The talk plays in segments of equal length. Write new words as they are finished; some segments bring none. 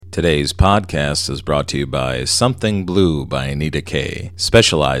Today's podcast is brought to you by Something Blue by Anita Kay,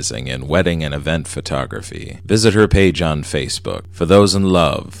 specializing in wedding and event photography. Visit her page on Facebook. For those in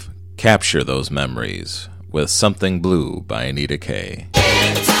love, capture those memories with Something Blue by Anita Kay.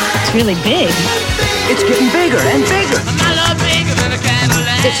 It's really big. It's getting bigger and bigger. My love bigger than a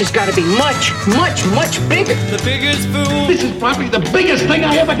candleland. This has got to be much, much, much bigger. The biggest fool. This is probably the biggest thing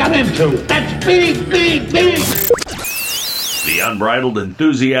I ever got into. That's big, big, big. The Unbridled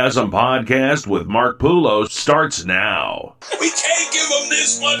Enthusiasm Podcast with Mark Poulos starts now. We can't give them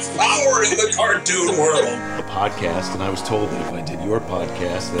this much power in the cartoon world. A podcast, and I was told that if I did your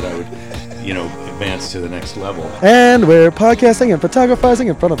podcast that I would, advance to the next level. And we're podcasting and photographizing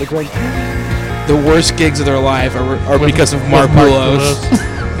in front of the great. The worst gigs of their life are because of Mark Poulos.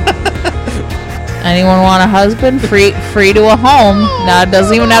 Anyone want a husband? Free to a home. Now, it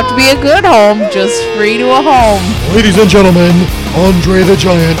doesn't even have to be a good home, just free to a home. Ladies and gentlemen, Andre the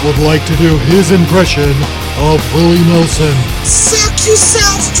Giant would like to do his impression of Willie Nelson. Suck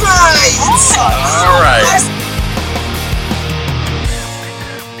yourself dry. All right.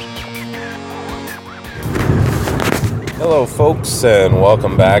 Hello, folks, and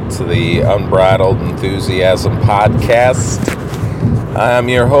welcome back to the Unbridled Enthusiasm Podcast. I'm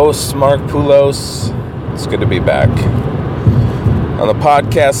your host, Mark Poulos. It's good to be back. On the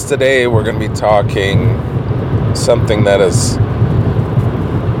podcast today, we're going to be talking something that has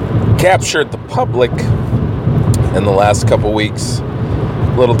captured the public in the last couple weeks.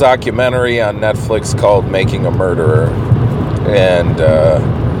 A little documentary on Netflix called Making a Murderer. And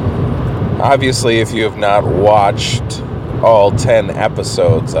obviously, if you have not watched all 10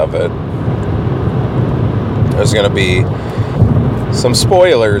 episodes of it, there's going to be some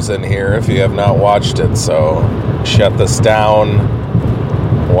spoilers in here if you have not watched it, so shut this down,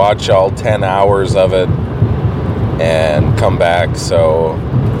 watch all 10 hours of it, and come back so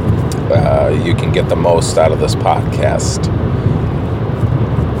you can get the most out of this podcast.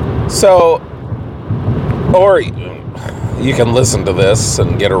 So, or you can listen to this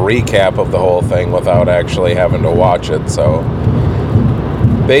and get a recap of the whole thing without actually having to watch it. So,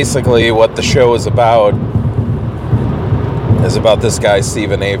 basically what the show is about this guy,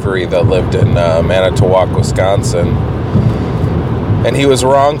 Steven Avery, that lived in Manitowoc, Wisconsin. And he was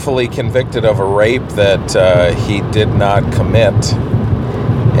wrongfully convicted of a rape that he did not commit.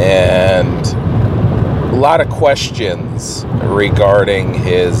 And a lot of questions regarding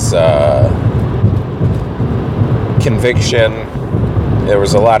his conviction. There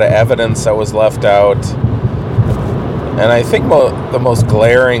was a lot of evidence that was left out. And I think the most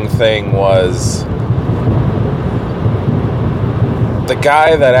glaring thing was the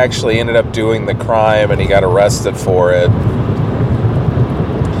guy that actually ended up doing the crime and he got arrested for it.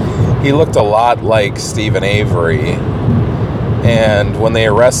 He looked a lot like Steven Avery. And when they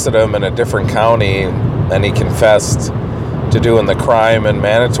arrested him in a different county and he confessed to doing the crime in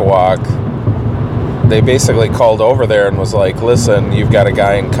Manitowoc, they basically called over there and was like, listen, you've got a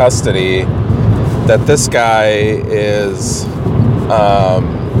guy in custody that this guy is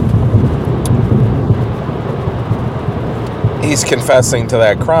he's confessing to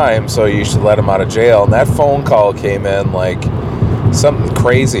that crime, so you should let him out of jail. And that phone call came in like something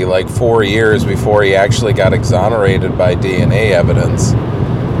crazy, like 4 years before he actually got exonerated by DNA evidence.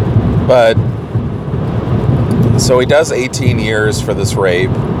 But so he does 18 years for this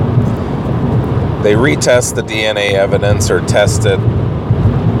rape. They retest the DNA evidence, or test it.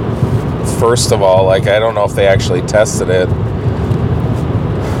 First of all, I don't know if they actually tested it.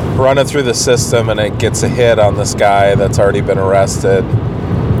 Run it through the system, and it gets a hit on this guy that's already been arrested.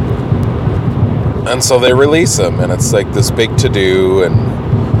 And so they release him, and it's like this big to-do, and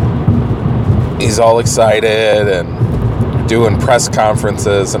he's all excited and doing press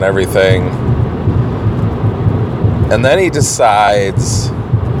conferences and everything. And then he decides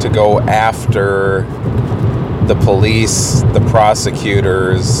to go after the police, the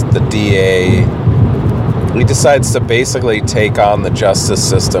prosecutors, the DA. He decides to basically take on the justice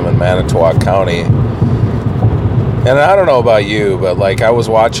system in Manitowoc County. And I don't know about you, but I was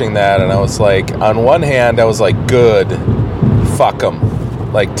watching that and I was like, on one hand, I was like, good, fuck him.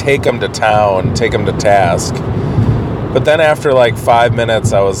 Take him to town, take him to task. But then after 5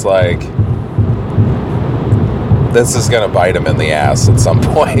 minutes, I was like, this is going to bite him in the ass at some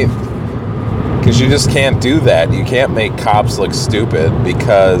point. Because you just can't do that. You can't make cops look stupid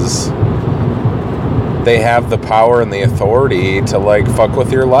because they have the power and the authority to fuck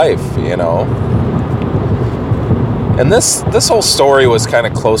with your life, And this whole story was kind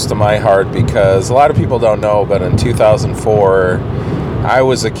of close to my heart because a lot of people don't know, but in 2004, I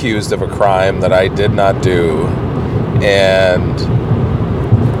was accused of a crime that I did not do. And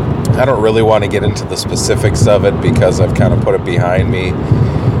I don't really want to get into the specifics of it because I've kind of put it behind me.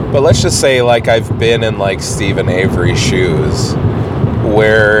 But let's just say, like, I've been in, like, Stephen Avery's shoes,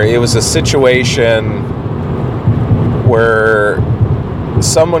 where it was a situation where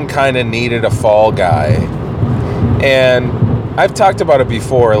someone kind of needed a fall guy. And I've talked about it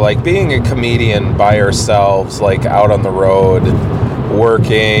before, like, being a comedian by ourselves, like, out on the road,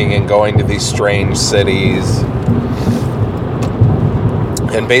 working and going to these strange cities,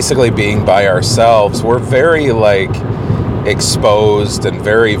 and basically being by ourselves, we're very, like, exposed and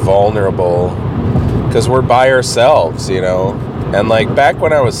very vulnerable because we're by ourselves, you know. And, like, back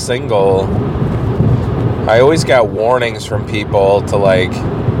when I was single, I always got warnings from people to, like,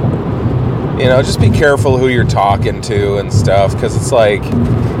 you know, just be careful who you're talking to and stuff, because it's like,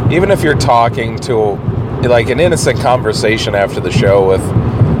 even if you're talking to, like, an innocent conversation after the show with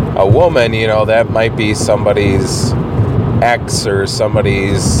a woman, you know, that might be somebody's ex or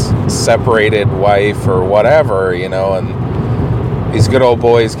somebody's separated wife or whatever, you know, and these good old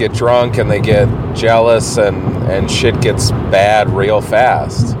boys get drunk and they get jealous and shit gets bad real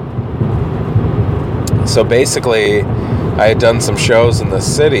fast. So basically, I had done some shows in the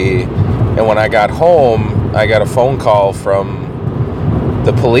city, and when I got home, I got a phone call from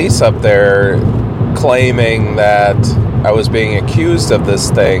the police up there claiming that I was being accused of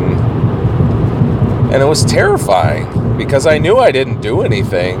this thing. And it was terrifying because I knew I didn't do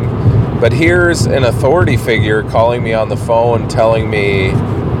anything. But here's an authority figure calling me on the phone telling me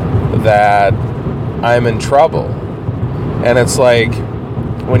that I'm in trouble. And it's like,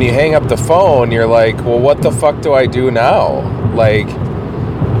 when you hang up the phone, you're like, well, what the fuck do I do now? Like,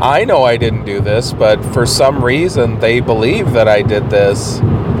 I know I didn't do this, but for some reason they believe that I did this.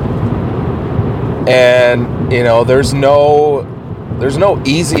 And, you know, there's no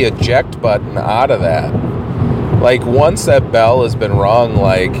easy eject button out of that. Like, once that bell has been rung,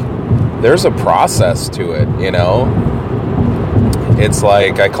 like, there's a process to it, you know? It's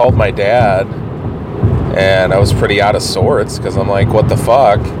like, I called my dad, and I was pretty out of sorts, because I'm like, what the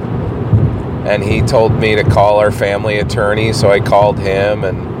fuck? And he told me to call our family attorney, so I called him,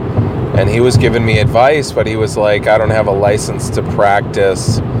 and he was giving me advice, but he was like, I don't have a license to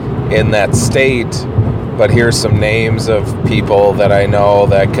practice in that state, but here's some names of people that I know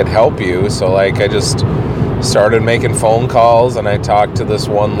that could help you. So, like, I just started making phone calls, and I talked to this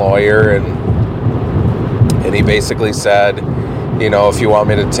one lawyer, and he basically said, you know, if you want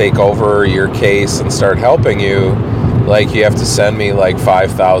me to take over your case and start helping you, like, you have to send me like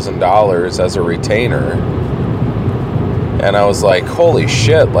 $5,000 as a retainer. And I was like, holy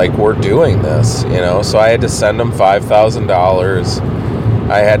shit, like, we're doing this, you know? So I had to send him $5,000.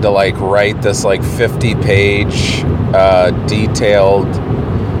 I had to, like, write this like 50-page detailed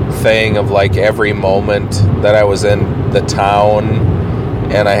thing of, like, every moment that I was in the town,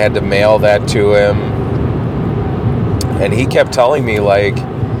 and I had to mail that to him. And he kept telling me, like,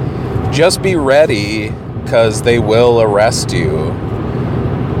 just be ready, because they will arrest you,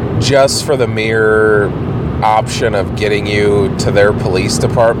 just for the mere option of getting you to their police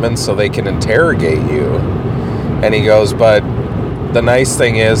department so they can interrogate you. And he goes, but the nice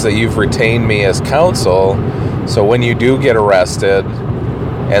thing is that you've retained me as counsel, so when you do get arrested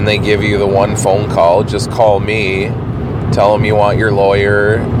and they give you the one phone call, just call me, tell them you want your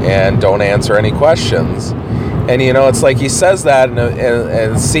lawyer, and don't answer any questions. And, you know, it's like he says that, and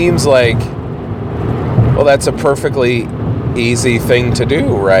it seems like, well, that's a perfectly easy thing to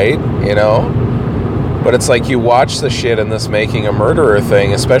do, right? You know? But it's like, you watch the shit in this Making a Murderer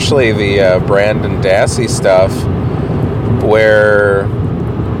thing, especially the Brandon Dassey stuff, where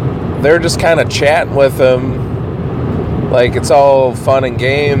they're just kind of chatting with him, like, it's all fun and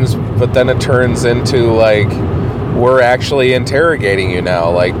games, but then it turns into, like, we're actually interrogating you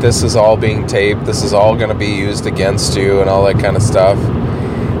now. Like, this is all being taped, this is all going to be used against you, and all that kind of stuff.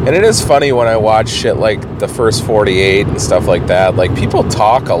 And it is funny when I watch shit like The First 48 and stuff like that, like, people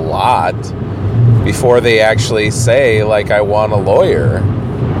talk a lot before they actually say, like, I want a lawyer.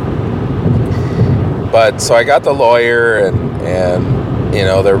 But so I got the lawyer, and you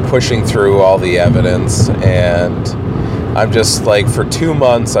know, they're pushing through all the evidence, and I'm just like, for 2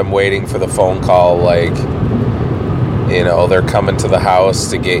 months I'm waiting for the phone call, like, you know, they're coming to the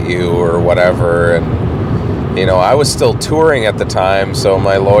house to get you or whatever. And, you know, I was still touring at the time, so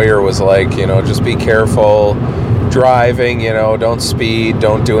my lawyer was like, you know, just be careful driving, you know, don't speed,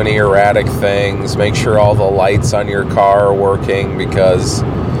 don't do any erratic things, make sure all the lights on your car are working, because,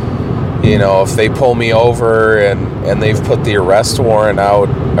 you know, if they pull me over and they've put the arrest warrant out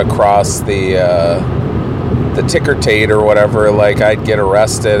across the ticker tape or whatever, like, I'd get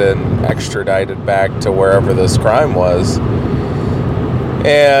arrested and extradited back to wherever this crime was.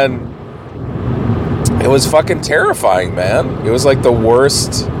 And it was fucking terrifying, man. It was like the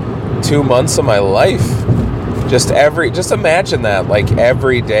worst 2 months of my life. Just imagine that, like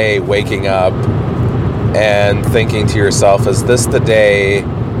every day waking up and thinking to yourself, is this the day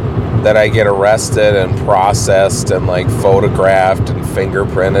that I get arrested and processed and like photographed and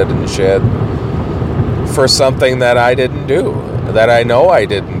fingerprinted and shit for something that I didn't do, that I know I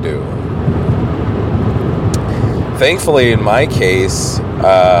didn't do? Thankfully, in my case,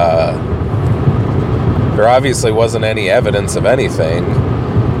 there obviously wasn't any evidence of anything,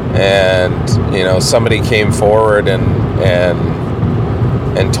 and somebody came forward and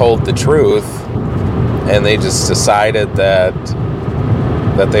told the truth, and they just decided that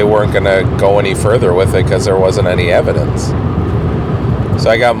they weren't going to go any further with it because there wasn't any evidence. So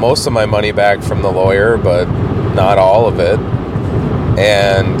I got most of my money back from the lawyer, but not all of it,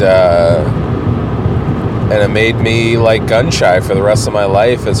 and it made me like gun shy for the rest of my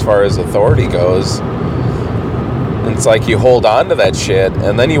life as far as authority goes. And it's like you hold on to that shit,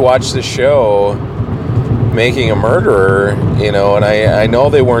 and then you watch the show Making a Murderer, and I know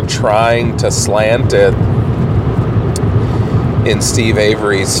they weren't trying to slant it in Steve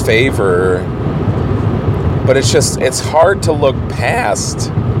Avery's favor, but it's hard to look past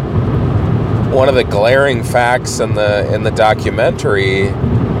one of the glaring facts in the documentary.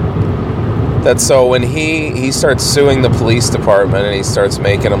 That so when he starts suing the police department and he starts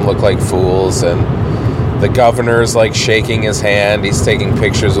making them look like fools, and the governor's like shaking his hand, he's taking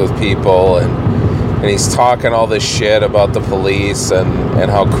pictures with people, and he's talking all this shit about the police and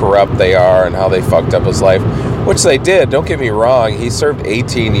how corrupt they are and how they fucked up his life, which they did, don't get me wrong. He served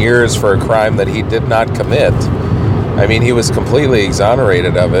 18 years for a crime that he did not commit. I mean, he was completely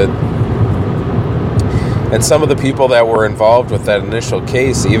exonerated of it. And some of the people that were involved with that initial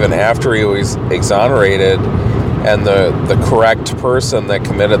case, even after he was exonerated and the correct person that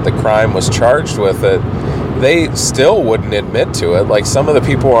committed the crime was charged with it, they still wouldn't admit to it. Like, some of the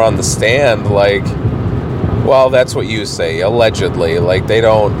people were on the stand like, well, that's what you say, allegedly. Like, they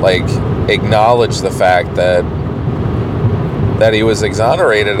don't, like, acknowledge the fact that he was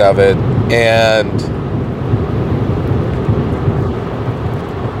exonerated of it. And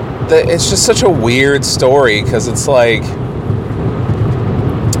it's just such a weird story, because it's like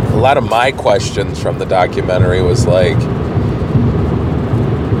a lot of my questions from the documentary was like,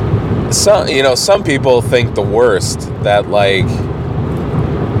 some people think the worst, that like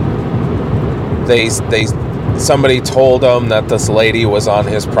somebody told them that this lady was on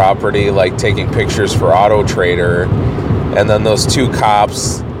his property, like taking pictures for Auto Trader, and then those two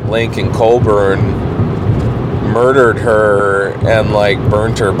cops, Link and Colburn, murdered her and like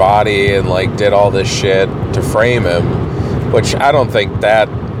burnt her body and like did all this shit to frame him, which I don't think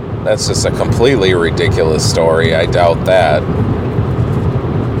that's just a completely ridiculous story. I doubt that.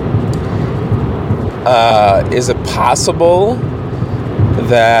 Is it possible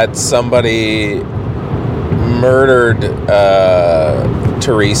that somebody murdered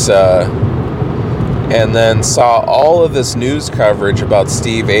Teresa and then saw all of this news coverage about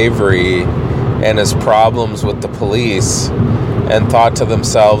Steve Avery and his problems with the police and thought to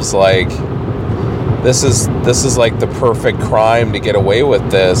themselves, like, this is like the perfect crime to get away with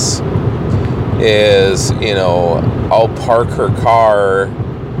this, is, I'll park her car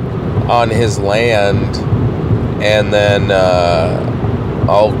on his land and then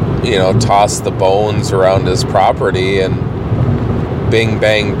I'll toss the bones around his property, and bing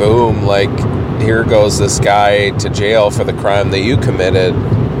bang boom, like, here goes this guy to jail for the crime that you committed.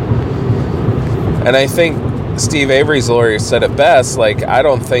 And I think Steve Avery's lawyer said it best, like, I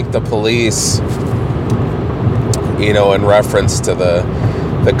don't think the police, in reference to the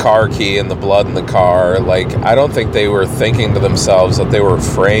car key and the blood in the car, like, I don't think they were thinking to themselves that they were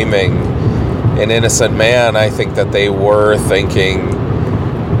framing an innocent man. I think that they were thinking,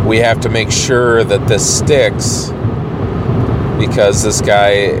 we have to make sure that this sticks, because this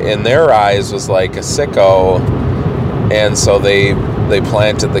guy, in their eyes, was like a sicko, and so they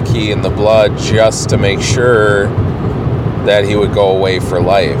planted the key in the blood just to make sure that he would go away for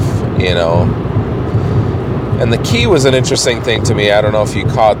life, And the key was an interesting thing to me. I don't know if you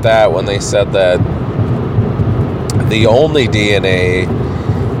caught that, when they said that the only DNA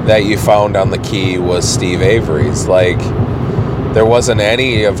that you found on the key was Steve Avery's. Like, there wasn't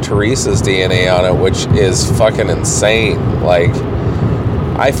any of Teresa's DNA on it, which is fucking insane. Like,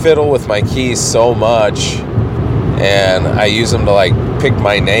 I fiddle with my keys so much, and I use them to like pick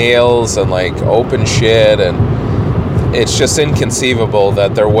my nails and like open shit, and it's just inconceivable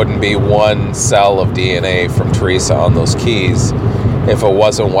that there wouldn't be one cell of DNA from Teresa on those keys if it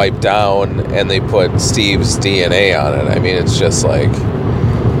wasn't wiped down and they put Steve's DNA on it. I mean, it's just like,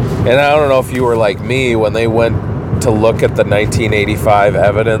 And I don't know if you were like me when they went to look at the 1985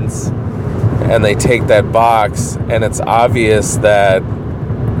 evidence and they take that box and it's obvious that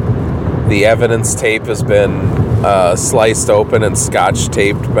the evidence tape has been sliced open and scotch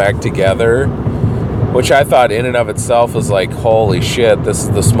taped back together, which I thought in and of itself was like, holy shit, this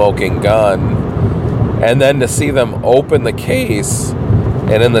is the smoking gun. And then to see them open the case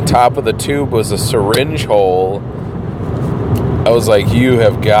and in the top of the tube was a syringe hole, I was like, you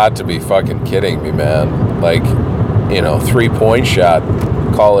have got to be fucking kidding me, man. Like, 3-point shot,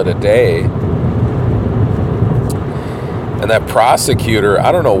 call it a day. And that prosecutor,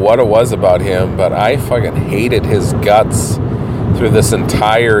 I don't know what it was about him, but I fucking hated his guts through this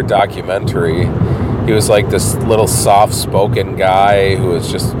entire documentary. He was like this little soft-spoken guy who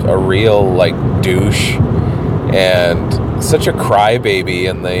was just a real like douche and such a crybaby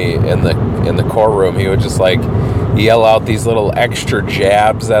in the courtroom. He would just like yell out these little extra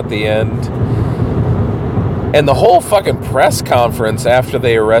jabs at the end. And the whole fucking press conference after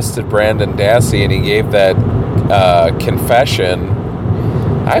they arrested Brandon Dassey and he gave that confession,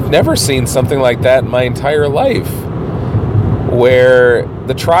 I've never seen something like that in my entire life, where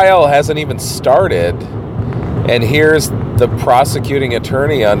the trial hasn't even started and here's the prosecuting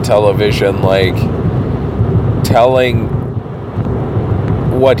attorney on television like telling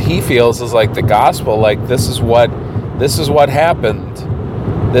what he feels is like the gospel, like this is what happened,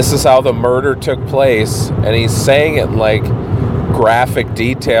 this is how the murder took place, and he's saying it in like graphic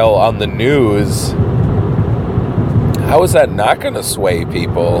detail on the news. How is that not going to sway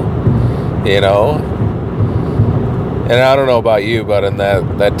people, And I don't know about you, but in that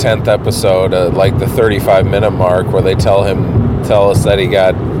 10th episode, like the 35-minute mark where they tell us that he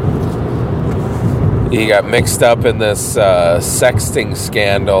got mixed up in this sexting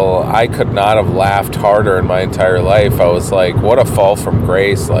scandal, I could not have laughed harder in my entire life. I was like, what a fall from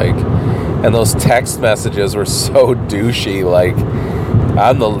grace, like. And those text messages were so douchey, like,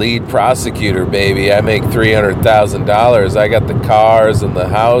 I'm the lead prosecutor, baby. I make $300,000. I got the cars and the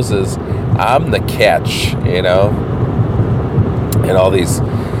houses. I'm the catch, And all these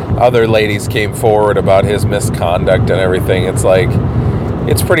other ladies came forward about his misconduct and everything. It's like,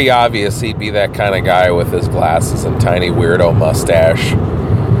 it's pretty obvious he'd be that kind of guy with his glasses and tiny weirdo mustache.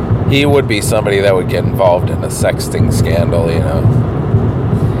 He would be somebody that would get involved in a sexting scandal,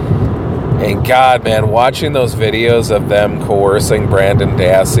 And God, man, watching those videos of them coercing Brandon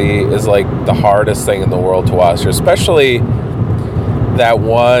Dassey is like the hardest thing in the world to watch, especially that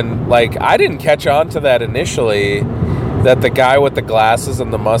one. Like, I didn't catch on to that initially, that the guy with the glasses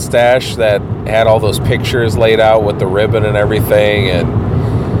and the mustache that had all those pictures laid out with the ribbon and everything,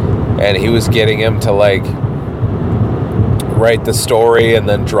 and he was getting him to like write the story and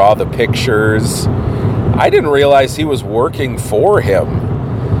then draw the pictures. I didn't realize he was working for him.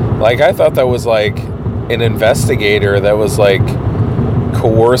 Like, I thought that was like an investigator that was like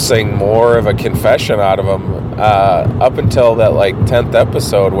coercing more of a confession out of him up until that like 10th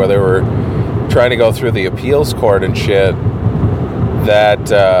episode where they were trying to go through the appeals court and shit,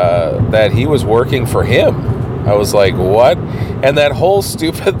 that he was working for him. I was like, what? And that whole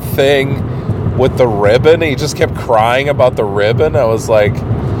stupid thing with the ribbon, he just kept crying about the ribbon. I was like,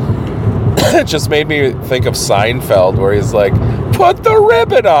 it just made me think of Seinfeld, where he's like, put the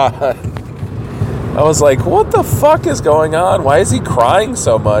ribbon on. I was like, what the fuck is going on? Why is he crying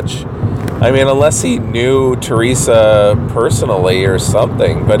so much? I mean, unless he knew Teresa personally or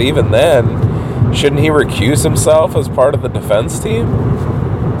something, but even then, shouldn't he recuse himself as part of the defense team?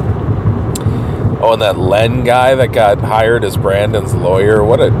 Oh, and that Len guy that got hired as Brandon's lawyer,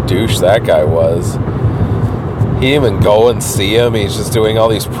 what a douche that guy was. He didn't even go and see him. He's just doing all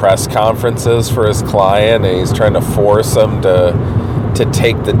these press conferences for his client, and he's trying to force him to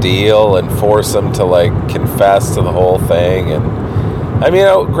take the deal and force him to like confess to the whole thing. And I mean,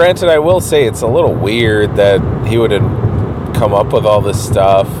 granted, I will say it's a little weird that he would come up with all this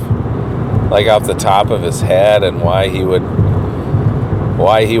stuff like off the top of his head, and why he would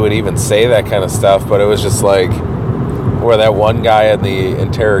even say that kind of stuff. But it was just like, where that one guy in the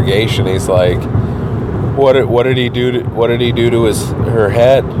interrogation, he's like, what did he do to her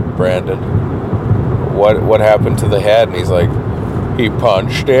head, Brandon? What happened to the head? And he's like, he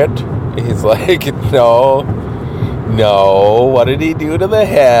punched it. He's like, no, what did he do to the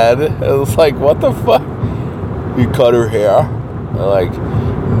head? It was like, what the fuck? He cut her hair. I'm like,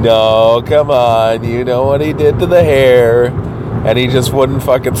 no, come on, you know what he did to the hair. And he just wouldn't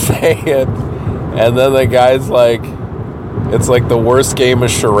fucking say it. And then the guy's like, it's like the worst game of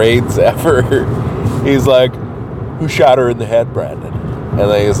charades ever. He's like, who shot her in the head, Brandon? And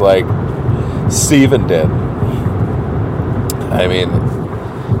then he's like, Steven did. I mean,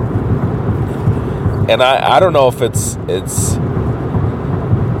 And I don't know if it's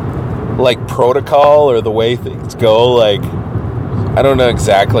like protocol or the way things go. Like, I don't know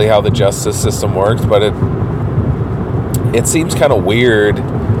exactly how the justice system works, but it seems kind of weird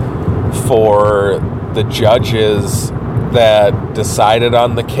for the judges that decided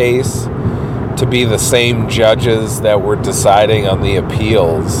on the case to be the same judges that were deciding on the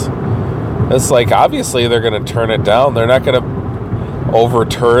appeals. It's like, obviously they're going to turn it down. They're not going to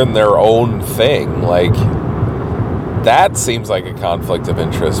overturn their own thing. Like, that seems like a conflict of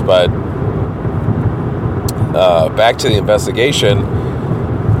interest. But back to the investigation.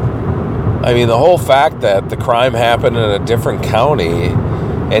 I mean, the whole fact that the crime happened in a different county,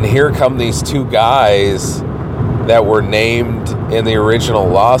 and here come these two guys that were named in the original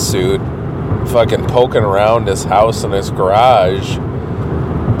lawsuit fucking poking around his house and his garage,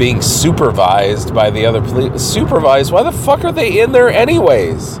 being supervised by the other police. Supervised? Why the fuck are they in there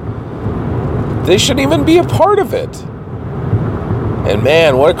anyways? They shouldn't even be a part of it. And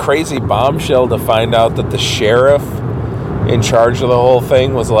man, what a crazy bombshell to find out that the sheriff in charge of the whole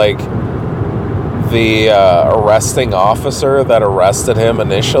thing was like the arresting officer that arrested him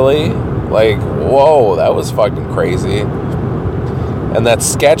initially. Like, whoa, that was fucking crazy. And that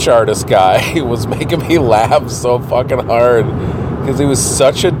sketch artist guy was making me laugh so fucking hard because he was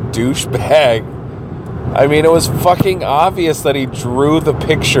such a douchebag. I mean, it was fucking obvious that he drew the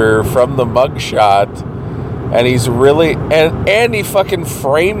picture from the mugshot, and he's really and he fucking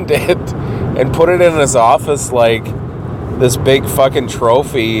framed it and put it in his office like this big fucking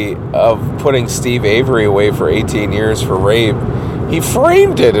trophy of putting Steve Avery away for 18 years for rape. He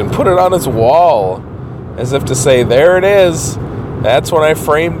framed it and put it on his wall as if to say, there it is. That's when I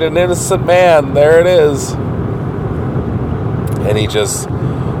framed an innocent man. There it is. And he just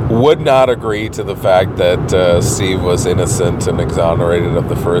would not agree to the fact that Steve was innocent and exonerated of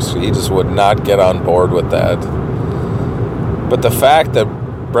the first. He just would not get on board with that. But the fact that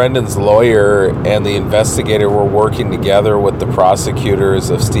Brendan's lawyer and the investigator were working together with the prosecutors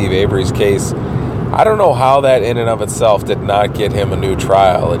of Steve Avery's case, I don't know how that in and of itself did not get him a new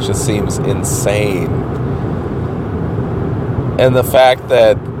trial. It just seems insane. And the fact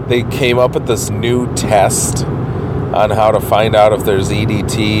that they came up with this new test on how to find out if there's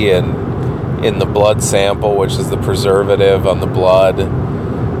EDT in the blood sample, which is the preservative on the blood.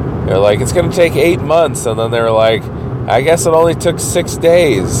 They're like, it's going to take 8 months. And then they're like, I guess it only took 6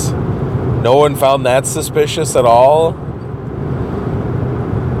 days. No one found that suspicious at all.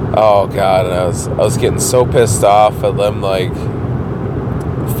 Oh, God. And I was getting so pissed off at them, like,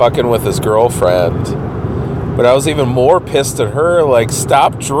 fucking with his girlfriend. But I was even more pissed at her, like,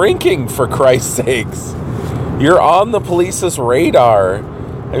 stop drinking, for Christ's sakes. You're on the police's radar.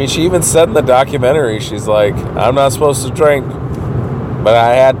 I mean, she even said in the documentary, she's like, I'm not supposed to drink, but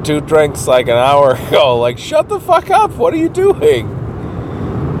I had 2 drinks like an hour ago. Like, shut the fuck up. What are you doing?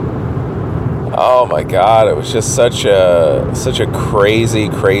 Oh my God, it was just such a crazy,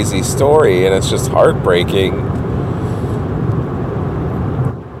 crazy story, and it's just heartbreaking.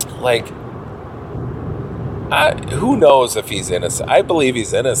 Like, who knows if he's innocent? I believe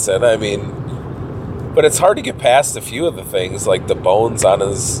he's innocent. I mean, but it's hard to get past a few of the things, like the bones on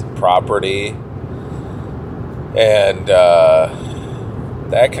his property and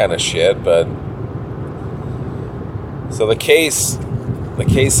that kind of shit. But so the case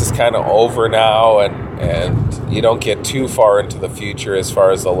is kind of over now, and you don't get too far into the future as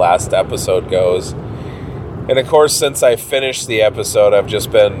far as the last episode goes. And of course, since I finished the episode, I've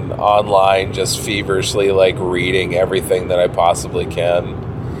just been online, just feverishly like reading everything that I possibly can.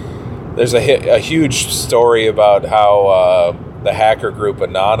 There's a huge story about how the hacker group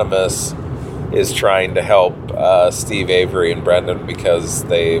Anonymous is trying to help Steve Avery and Brendan because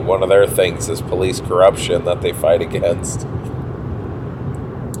one of their things is police corruption that they fight against.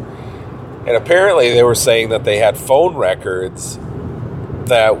 And apparently they were saying that they had phone records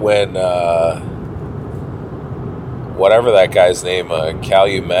that when whatever that guy's name,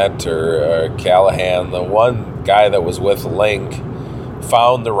 Calumet or Callahan, the one guy that was with Link,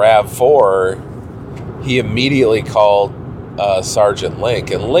 found the RAV4, he immediately called Sergeant Link.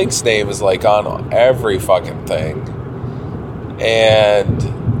 And Link's name is like on every fucking thing. And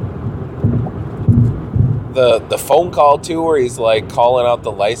the phone call too, where he's like calling out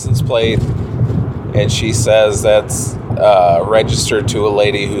the license plate, and she says that's registered to a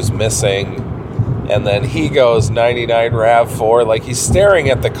lady who's missing, and then he goes 99 RAV4, like he's staring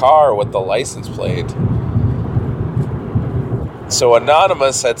at the car with the license plate. So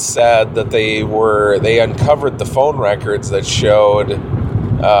Anonymous had said that they uncovered the phone records that showed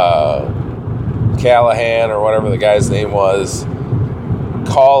Callahan or whatever the guy's name was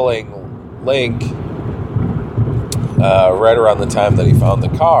calling Link right around the time that he found the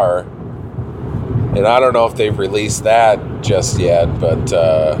car. And I don't know if they've released that just yet, but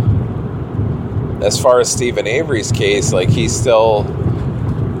as far as Stephen Avery's case, like he's still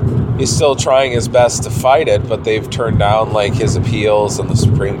trying his best to fight it, but they've turned down like his appeals, and the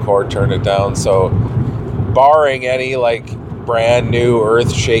Supreme Court turned it down. So barring any like brand new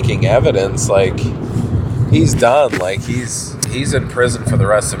earth-shaking evidence, like he's done. Like he's in prison for the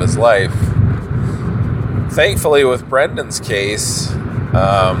rest of his life. Thankfully, with Brendan's case,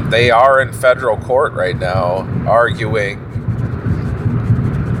 they are in federal court right now arguing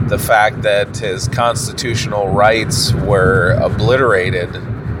the fact that his constitutional rights were obliterated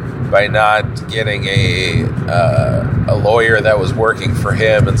by not getting a lawyer that was working for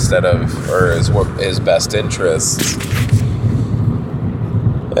him instead of, or his best interests.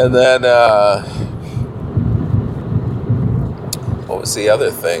 And then, what was the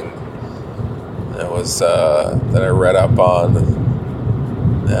other thing that was that I read up on?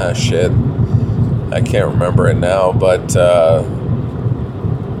 Shit, I can't remember it now, but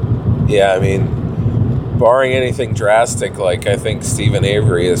yeah, I mean, barring anything drastic, like I think Stephen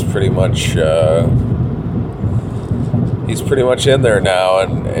Avery is pretty much he's pretty much in there now,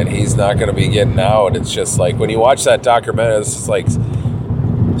 and he's not going to be getting out. It's just like when you watch that documentary, it's just like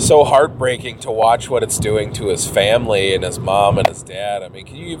so heartbreaking to watch what it's doing to his family and his mom and his dad. I mean,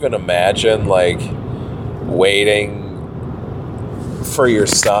 can you even imagine like waiting for your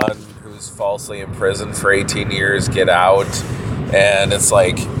son who's falsely imprisoned for 18 years get out, and it's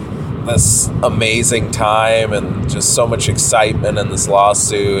like this amazing time and just so much excitement in this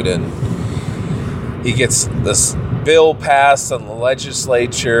lawsuit, and he gets this bill passed in the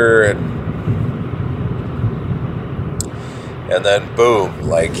legislature, and then boom,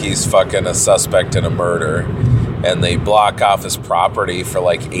 like he's fucking a suspect in a murder, and they block off his property for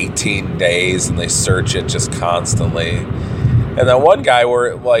like 18 days and they search it just constantly. And then one guy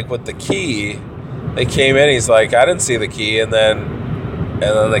were like with the key, they came in, he's like, I didn't see the key, and then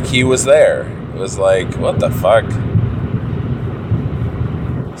the key was there. It was like, what the fuck?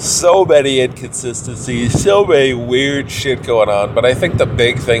 So many inconsistencies, so many weird shit going on. But I think the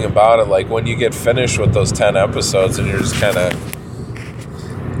big thing about it, like when you get finished with those 10 episodes and you're just kind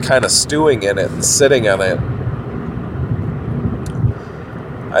of stewing in it and sitting on it,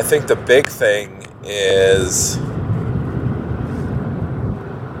 I think the big thing is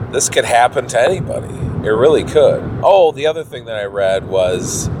this could happen to anybody. It really could. Oh, the other thing that I read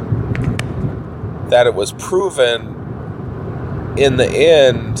was that it was proven in the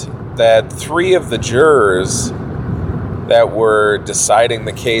end that 3 of the jurors that were deciding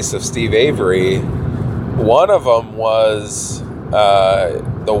the case of Steve Avery, one of them was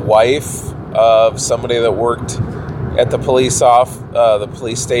the wife of somebody that worked at the police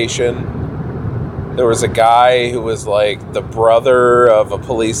station. There was a guy who was like the brother of a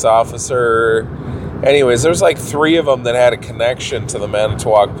police officer. Anyways, there's like 3 of them that had a connection to the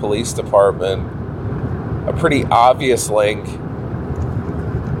Manitowoc Police Department. A pretty obvious link.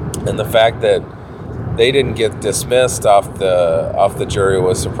 And the fact that they didn't get dismissed off the jury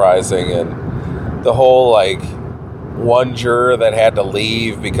was surprising. And the whole like one juror that had to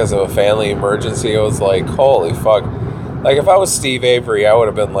leave because of a family emergency, it was like, holy fuck. Like if I was Steve Avery, I would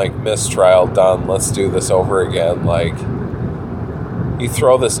have been like, mistrial done, let's do this over again. Like you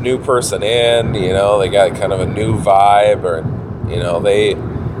throw this new person in, you know, they got kind of a new vibe, or you know, they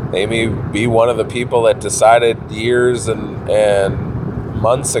may be one of the people that decided years and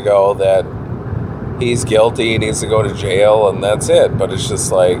months ago that he's guilty, he needs to go to jail, and that's it. But it's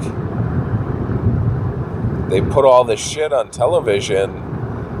just like they put all this shit on television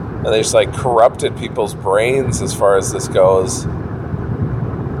and they just like corrupted people's brains as far as this goes.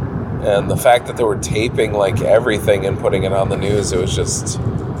 And the fact that they were taping like everything and putting it on the news, it was just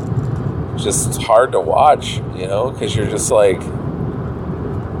hard to watch, you know, because you're just like,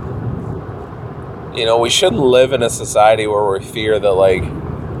 you know, we shouldn't live in a society where we fear that like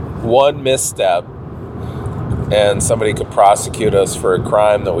one misstep and somebody could prosecute us for a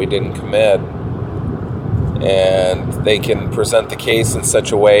crime that we didn't commit, and they can present the case in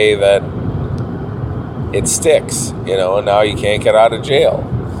such a way that it sticks, you know, and now you can't get out of jail.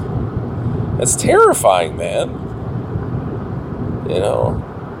 It's terrifying, man. You know,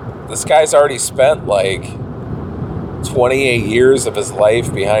 this guy's already spent like 28 years of his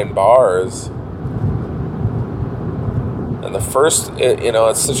life behind bars. And the first, you know,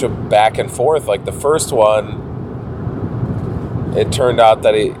 it's such a back and forth. Like the first one, it turned out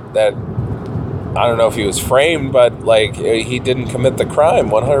that I don't know if he was framed, but like he didn't commit the crime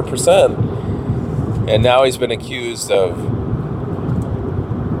 100%. And now he's been accused of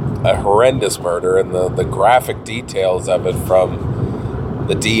a horrendous murder, and the graphic details of it from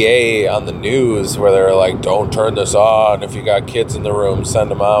the DA on the news where they're like, don't turn this on. If you got kids in the room,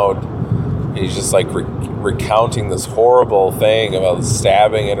 send them out. And he's just like recounting this horrible thing about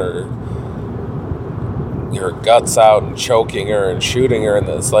stabbing her guts out and choking her and shooting her. And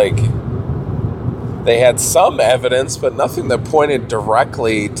it's like, they had some evidence, but nothing that pointed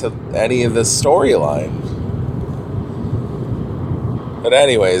directly to any of this storyline. But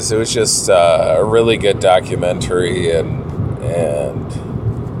anyways, it was just a really good documentary and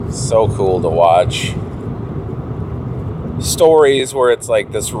so cool to watch. Stories where it's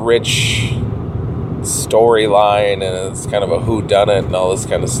like this rich storyline and it's kind of a whodunit and all this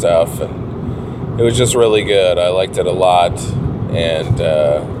kind of stuff. And it was just really good. I liked it a lot. And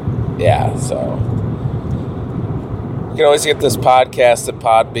so you can always get this podcast at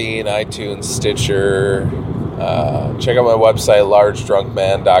Podbean, iTunes, Stitcher. Check out my website,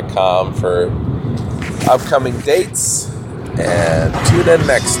 largedrunkman.com, for upcoming dates. And tune in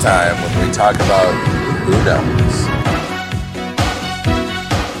next time when we talk about Who Knows.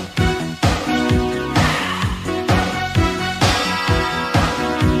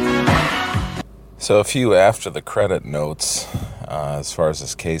 So a few after the credit notes as far as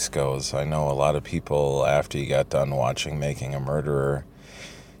this case goes. I know a lot of people, after you got done watching Making a Murderer,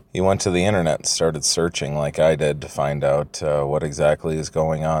 you went to the internet and started searching like I did to find out what exactly is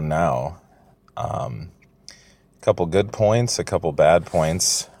going on now. A couple good points, a couple bad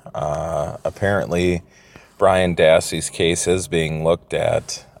points. Apparently, Brian Dassey's case is being looked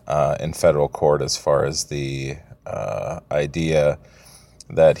at in federal court as far as the idea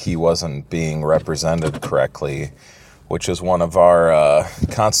that he wasn't being represented correctly, which is one of our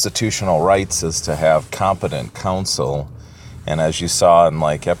constitutional rights, is to have competent counsel. And as you saw in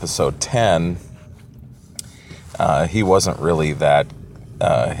like episode 10, he wasn't really that.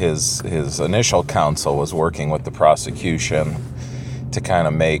 His initial counsel was working with the prosecution to kind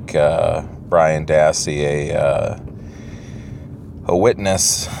of make Brian Dassey a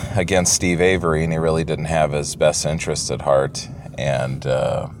witness against Steve Avery, and he really didn't have his best interest at heart. And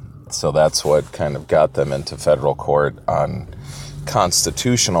so that's what kind of got them into federal court on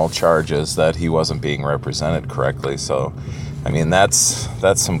constitutional charges that he wasn't being represented correctly. So, I mean, that's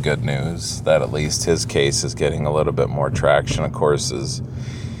some good news, that at least his case is getting a little bit more traction. Of course,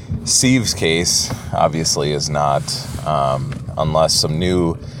 Steve's case obviously is not, unless some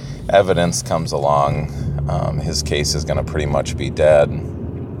new evidence comes along, his case is going to pretty much be dead.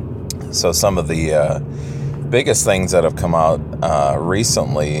 So some of the biggest things that have come out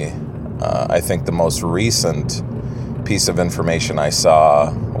recently, I think the most recent piece of information I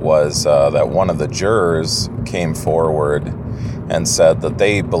saw was that one of the jurors came forward and said that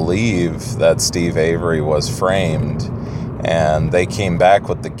they believe that Steve Avery was framed, and they came back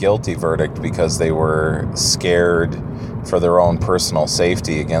with the guilty verdict because they were scared for their own personal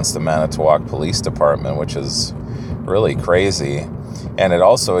safety against the Manitowoc Police Department, which is really crazy. And it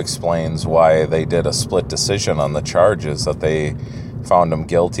also explains why they did a split decision on the charges, that they found him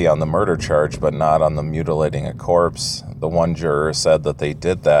guilty on the murder charge but not on the mutilating a corpse. The one juror said that they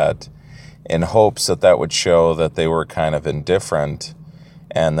did that in hopes that that would show that they were kind of indifferent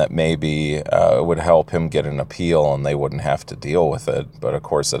and that maybe it would help him get an appeal and they wouldn't have to deal with it. But of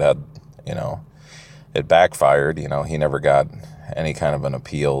course it backfired. He never got any kind of an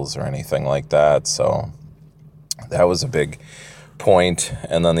appeals or anything like that. So that was a big point.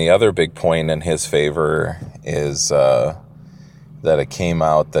 And then the other big point in his favor is that it came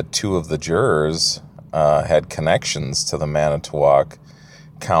out that two of the jurors had connections to the Manitowoc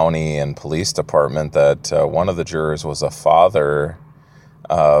County and Police Department, that one of the jurors was a father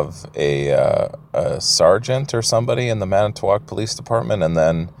of a sergeant or somebody in the Manitowoc Police Department, and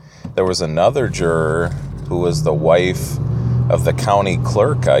then there was another juror who was the wife of the county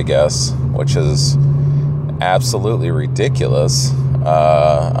clerk, I guess, which is absolutely ridiculous.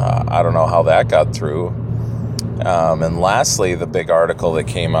 I don't know how that got through. And lastly, the big article that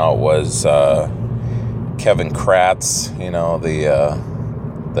came out was Kevin Kratz,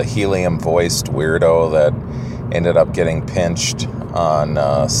 the helium-voiced weirdo that ended up getting pinched on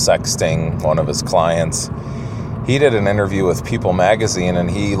sexting one of his clients. He did an interview with People Magazine, and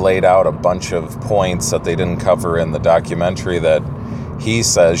he laid out a bunch of points that they didn't cover in the documentary that he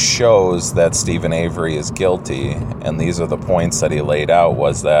says shows that Stephen Avery is guilty. And these are the points that he laid out,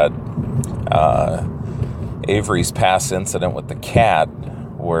 was that Avery's past incident with the cat,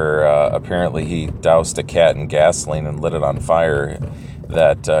 where apparently he doused a cat in gasoline and lit it on fire,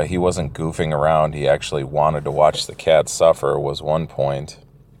 that he wasn't goofing around. He actually wanted to watch the cat suffer, was one point.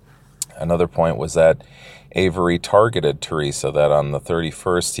 Another point was that Avery targeted Teresa, that on the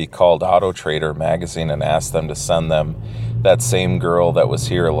 31st he called Auto Trader magazine and asked them to send them that same girl that was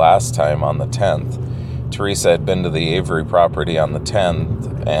here last time on the 10th. Teresa had been to the Avery property on the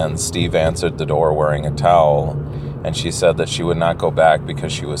 10th, and Steve answered the door wearing a towel, and she said that she would not go back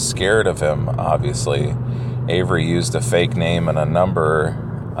because she was scared of him, obviously. Avery used a fake name and a number,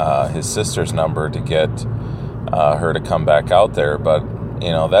 his sister's number, to get her to come back out there, but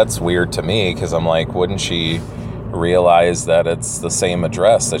that's weird to me, because I'm like, wouldn't she realize that it's the same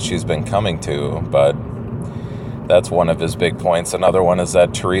address that she's been coming to? But that's one of his big points. Another one is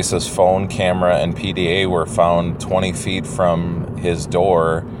that Teresa's phone, camera, and PDA were found 20 feet from his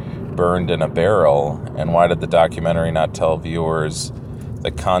door, burned in a barrel. And why did the documentary not tell viewers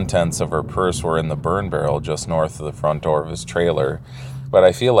the contents of her purse were in the burn barrel just north of the front door of his trailer? But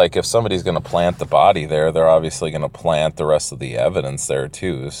I feel like if somebody's going to plant the body there, they're obviously going to plant the rest of the evidence there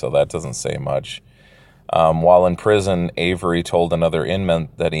too, so that doesn't say much. While in prison, Avery told another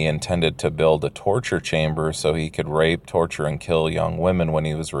inmate that he intended to build a torture chamber so he could rape, torture, and kill young women when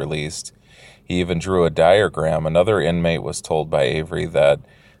he was released. He even drew a diagram. Another inmate was told by Avery that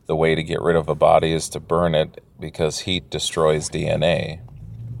the way to get rid of a body is to burn it because heat destroys DNA.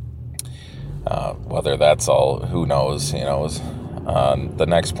 Whether that's all, who knows, The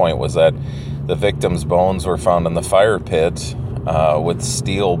next point was that the victim's bones were found in the fire pit with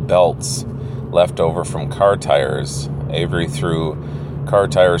steel belts left over from car tires. Avery threw car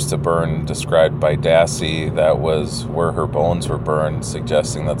tires to burn, described by Dassey. That was where her bones were burned,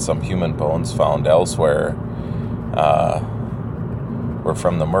 suggesting that some human bones found elsewhere were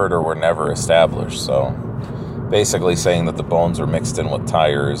from the murder were never established. So basically saying that the bones were mixed in with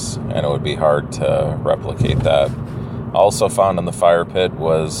tires, and it would be hard to replicate that. Also found in the fire pit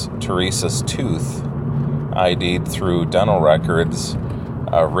was Teresa's tooth, ID'd through dental records,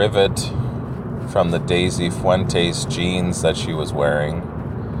 a rivet from the Daisy Fuentes jeans that she was wearing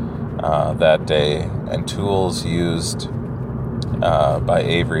that day, and tools used by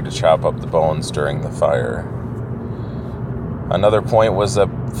Avery to chop up the bones during the fire. Another point was that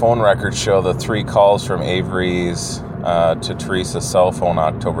phone records show the 3 calls from Avery's to Teresa's cell phone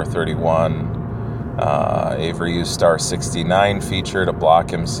October 31. Avery used star 69 feature to block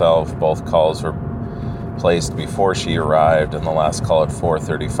himself. Both calls were placed before she arrived, and the last call at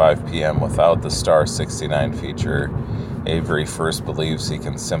 4:35 p.m. without the star 69 feature. Avery first believes he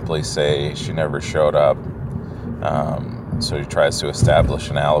can simply say she never showed up, so he tries to establish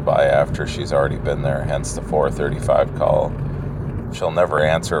an alibi after she's already been there, hence the 4:35 call. She'll never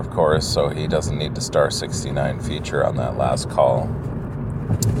answer, of course, so he doesn't need the star 69 feature on that last call.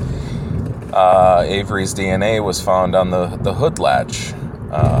 Avery's DNA was found on the hood latch,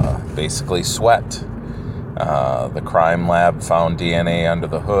 basically sweat. The crime lab found DNA under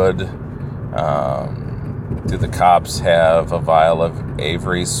the hood. Do the cops have a vial of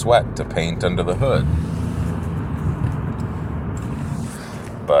Avery's sweat to paint under the hood?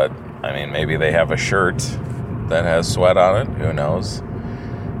 But, maybe they have a shirt that has sweat on it. Who knows?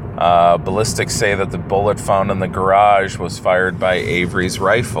 Ballistics say that the bullet found in the garage was fired by Avery's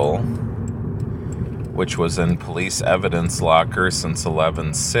rifle, which was in police evidence locker since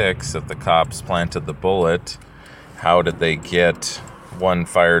 11/6. If the cops planted the bullet, how did they get one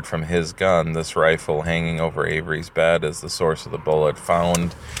fired from his gun? This rifle hanging over Avery's bed is the source of the bullet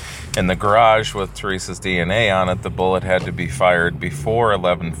found in the garage with Teresa's DNA on it. The bullet had to be fired before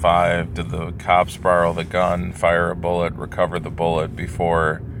 11/5. Did the cops borrow the gun, fire a bullet, recover the bullet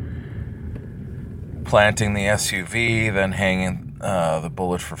before planting the SUV, then hanging the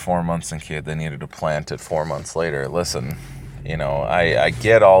bullet for 4 months in case they needed to plant it 4 months later? Listen, I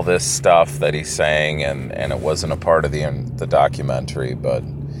get all this stuff that he's saying, and it wasn't a part of the documentary, but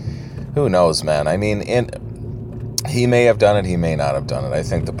who knows, man? He may have done it, he may not have done it. I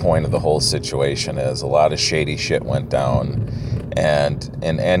think the point of the whole situation is a lot of shady shit went down, and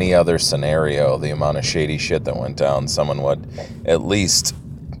in any other scenario, the amount of shady shit that went down, someone would at least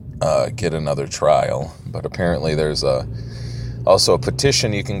get another trial. But apparently there's also a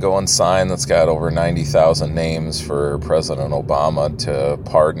petition you can go and sign that's got over 90,000 names for President Obama to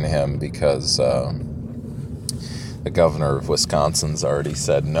pardon him because the governor of Wisconsin's already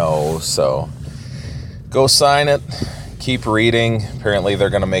said no. So go sign it. Keep reading. Apparently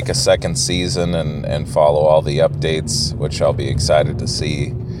they're going to make a second season and follow all the updates, which I'll be excited to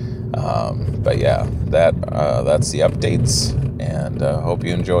see. But yeah, that's the updates, and hope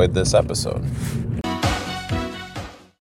you enjoyed this episode.